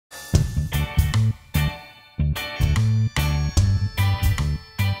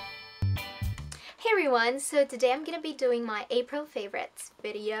everyone, so today I'm gonna be doing my April favorites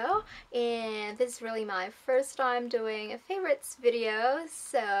video, and this is really my first time doing a favorites video,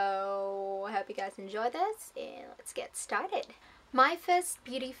 so I hope you guys enjoy this and let's get started. My first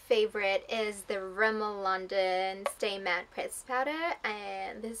beauty favorite is the Rimmel London Stay Matte Pressed Powder,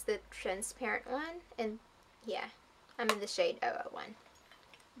 and this is the transparent one, and yeah, I'm in the shade 001.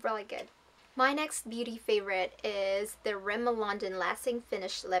 Really good. My next beauty favorite is the Rimmel London Lasting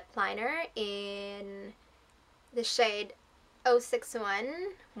Finish Lip Liner in the shade 061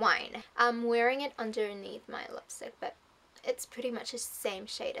 Wine. I'm wearing it underneath my lipstick, but it's pretty much the same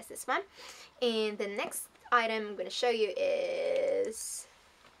shade as this one. And the next item I'm going to show you is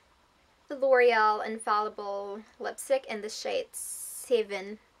the L'Oreal Infallible Lipstick in the shade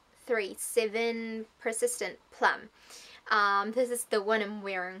 737 Persistent Plum. This is the one I'm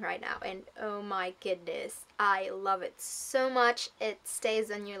wearing right now, and oh my goodness, I love it so much. It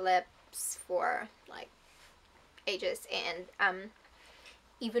stays on your lips for like ages, and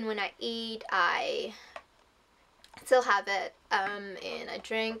even when I eat, I still have it, and I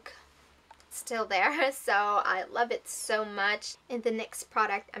drink, it's still there, so I love it so much. And the next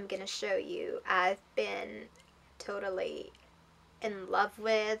product I'm gonna show you, I've been totally in love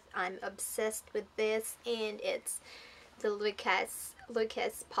with. I'm obsessed with this, and it's the Lucas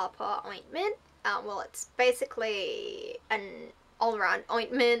Pawpaw Ointment. Well, it's basically an all-around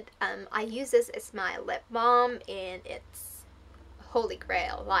ointment. I use this as my lip balm, and it's holy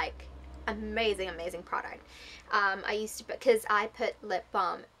grail, like amazing product. I used to, because I put lip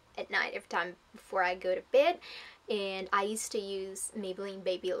balm at night every time before I go to bed, and I used to use Maybelline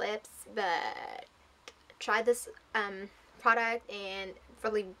Baby Lips, but try this product and it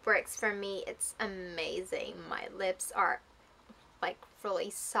really works for me. It's amazing. My lips are like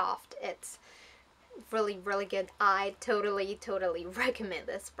really soft. It's really good. I totally recommend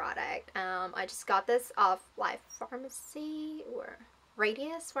this product. I just got this off Life Pharmacy or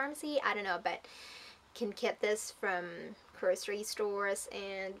Radius Pharmacy, I don't know, but you can get this from grocery stores,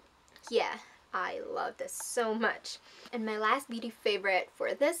 and yeah, I love this so much. And my last beauty favorite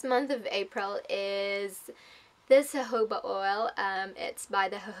for this month of April is this jojoba oil. It's by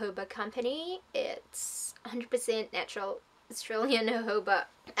the Jojoba Company. It's 100% natural Australian jojoba.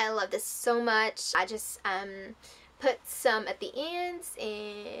 I love this so much. I just put some at the ends,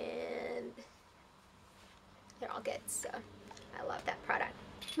 and they're all good, so I love that product.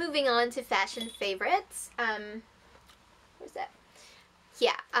 Moving on to fashion favorites. Where's that?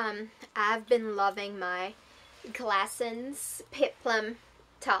 Yeah, I've been loving my Glassons Peplum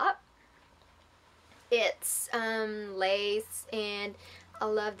top. It's lace, and I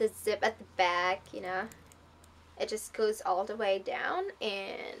love the zip at the back, you know. It just goes all the way down,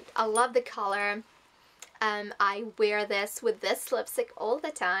 and I love the color. I wear this with this lipstick all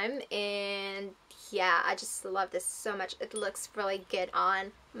the time, and yeah, I just love this so much. It looks really good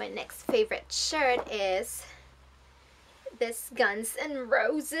on. My next favorite shirt is this Guns N'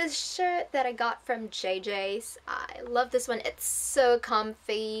 Roses shirt that I got from JJ's. I love this one. It's so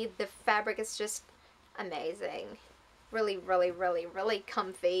comfy. The fabric is just amazing. Really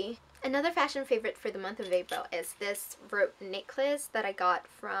comfy. Another fashion favorite for the month of April is this rope necklace that I got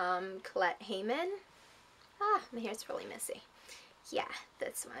from Colette Heyman. Ah, my hair's really messy. Yeah,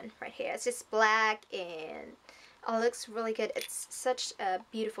 this one right here. It's just black, and it looks really good. It's such a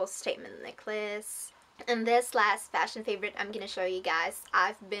beautiful statement necklace. And this last fashion favorite I'm going to show you guys,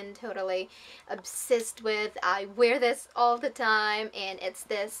 I've been totally obsessed with. I wear this all the time, and it's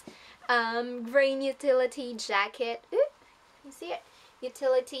this green utility jacket. Ooh, you see it?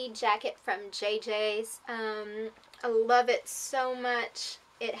 Utility jacket from JJ's. I love it so much.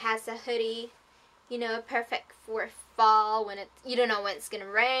 It has a hoodie, you know, perfect for fall when you don't know when it's going to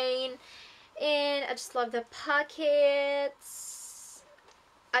rain. And I just love the pockets.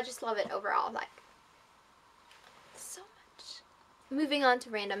 I just love it overall, like, so much. Moving on to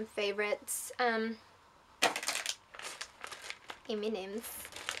random favorites. M&M's.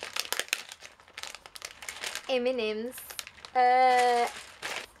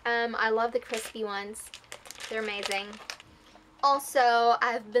 I love the crispy ones. They're amazing. Also,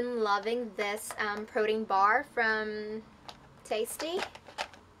 I've been loving this protein bar from Tasty.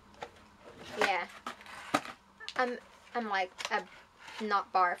 Yeah. I'm like a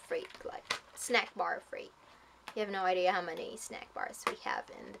not bar freak, like snack bar freak. You have no idea how many snack bars we have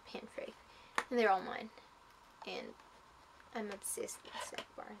in the pantry. And they're all mine. And I'm obsessed with snack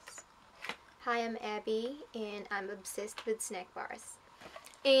bars. Hi, I'm Abby, and I'm obsessed with snack bars.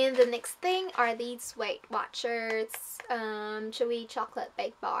 And the next thing are these Weight Watchers Chewy Chocolate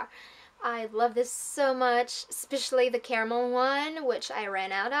Bake Bar. I love this so much, especially the caramel one, which I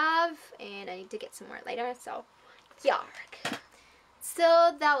ran out of, and I need to get some more later, so yeah.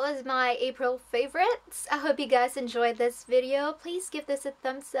 So that was my April favorites. I hope you guys enjoyed this video. Please give this a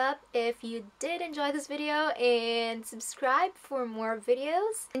thumbs up if you did enjoy this video, and subscribe for more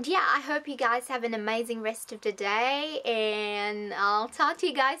videos. And yeah, I hope you guys have an amazing rest of the day, and I'll talk to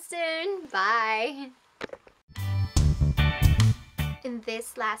you guys soon. Bye! In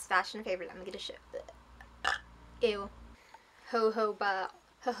this last fashion favorite, I'm gonna show. Ew. Jojoba.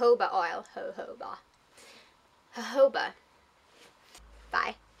 Jojoba oil. Jojoba. Jojoba.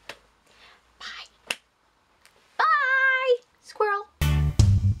 Bye. Bye. Bye! Squirrel.